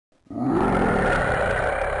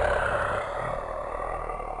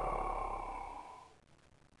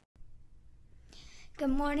Good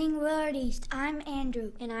morning, Willard East. I'm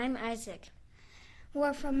Andrew. And I'm Isaac.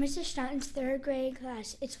 We're from Mr. Staunton's third grade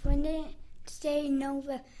class. It's Wednesday,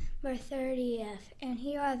 November 30th, and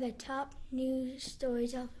here are the top news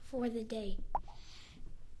stories for the day.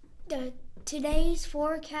 Today's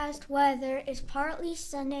forecast weather is partly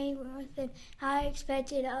sunny with a high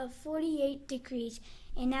expected of 48 degrees.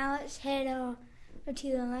 And now let's head to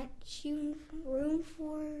the lunch room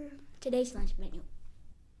for today's lunch menu.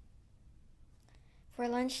 For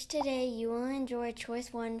lunch today, you will enjoy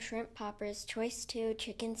Choice 1 shrimp poppers, Choice 2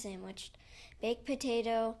 chicken sandwich, baked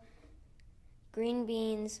potato, green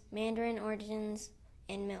beans, mandarin oranges,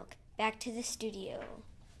 and milk. Back to the studio.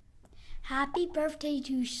 Happy birthday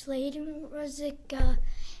to Sladen Rosica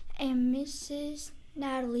and Mrs.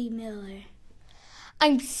 Natalie Miller.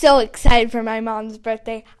 I'm so excited for my mom's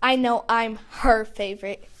birthday. I know I'm her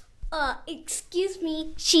favorite. Excuse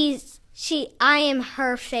me. I am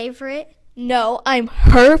her favorite. No, I'm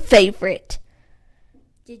her favorite.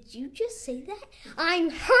 Did you just say that? I'm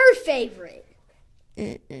her favorite.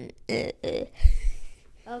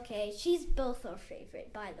 Okay, she's both our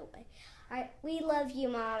favorite, by the way. All right, we love you,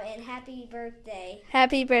 Mom, and happy birthday.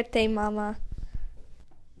 Happy birthday, Mama.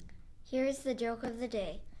 Here's the joke of the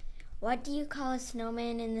day. What do you call a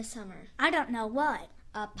snowman in the summer? I don't know what.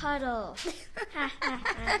 A puddle.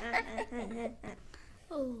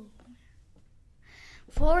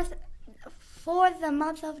 For the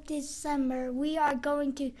month of December, we are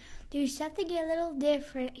going to do something a little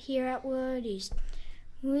different here at Willard East.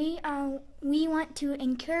 We want to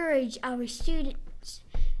encourage our students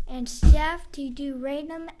and staff to do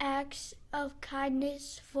random acts of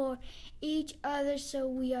kindness for each other, so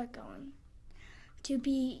we are going to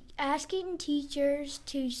be asking teachers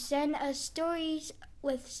to send us stories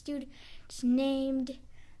with students named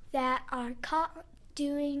that are caught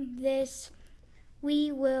doing this.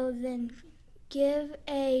 We will then give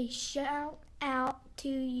a shout out to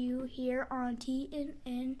you here on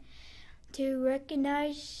TNN to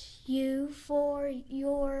recognize you for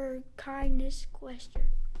your kindness question.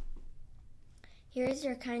 Here's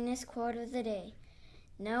your kindness quote of the day.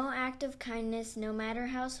 No act of kindness, no matter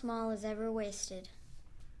how small, is ever wasted.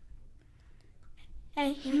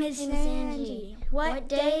 Hey, Miss Angie, what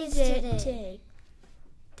day is it today?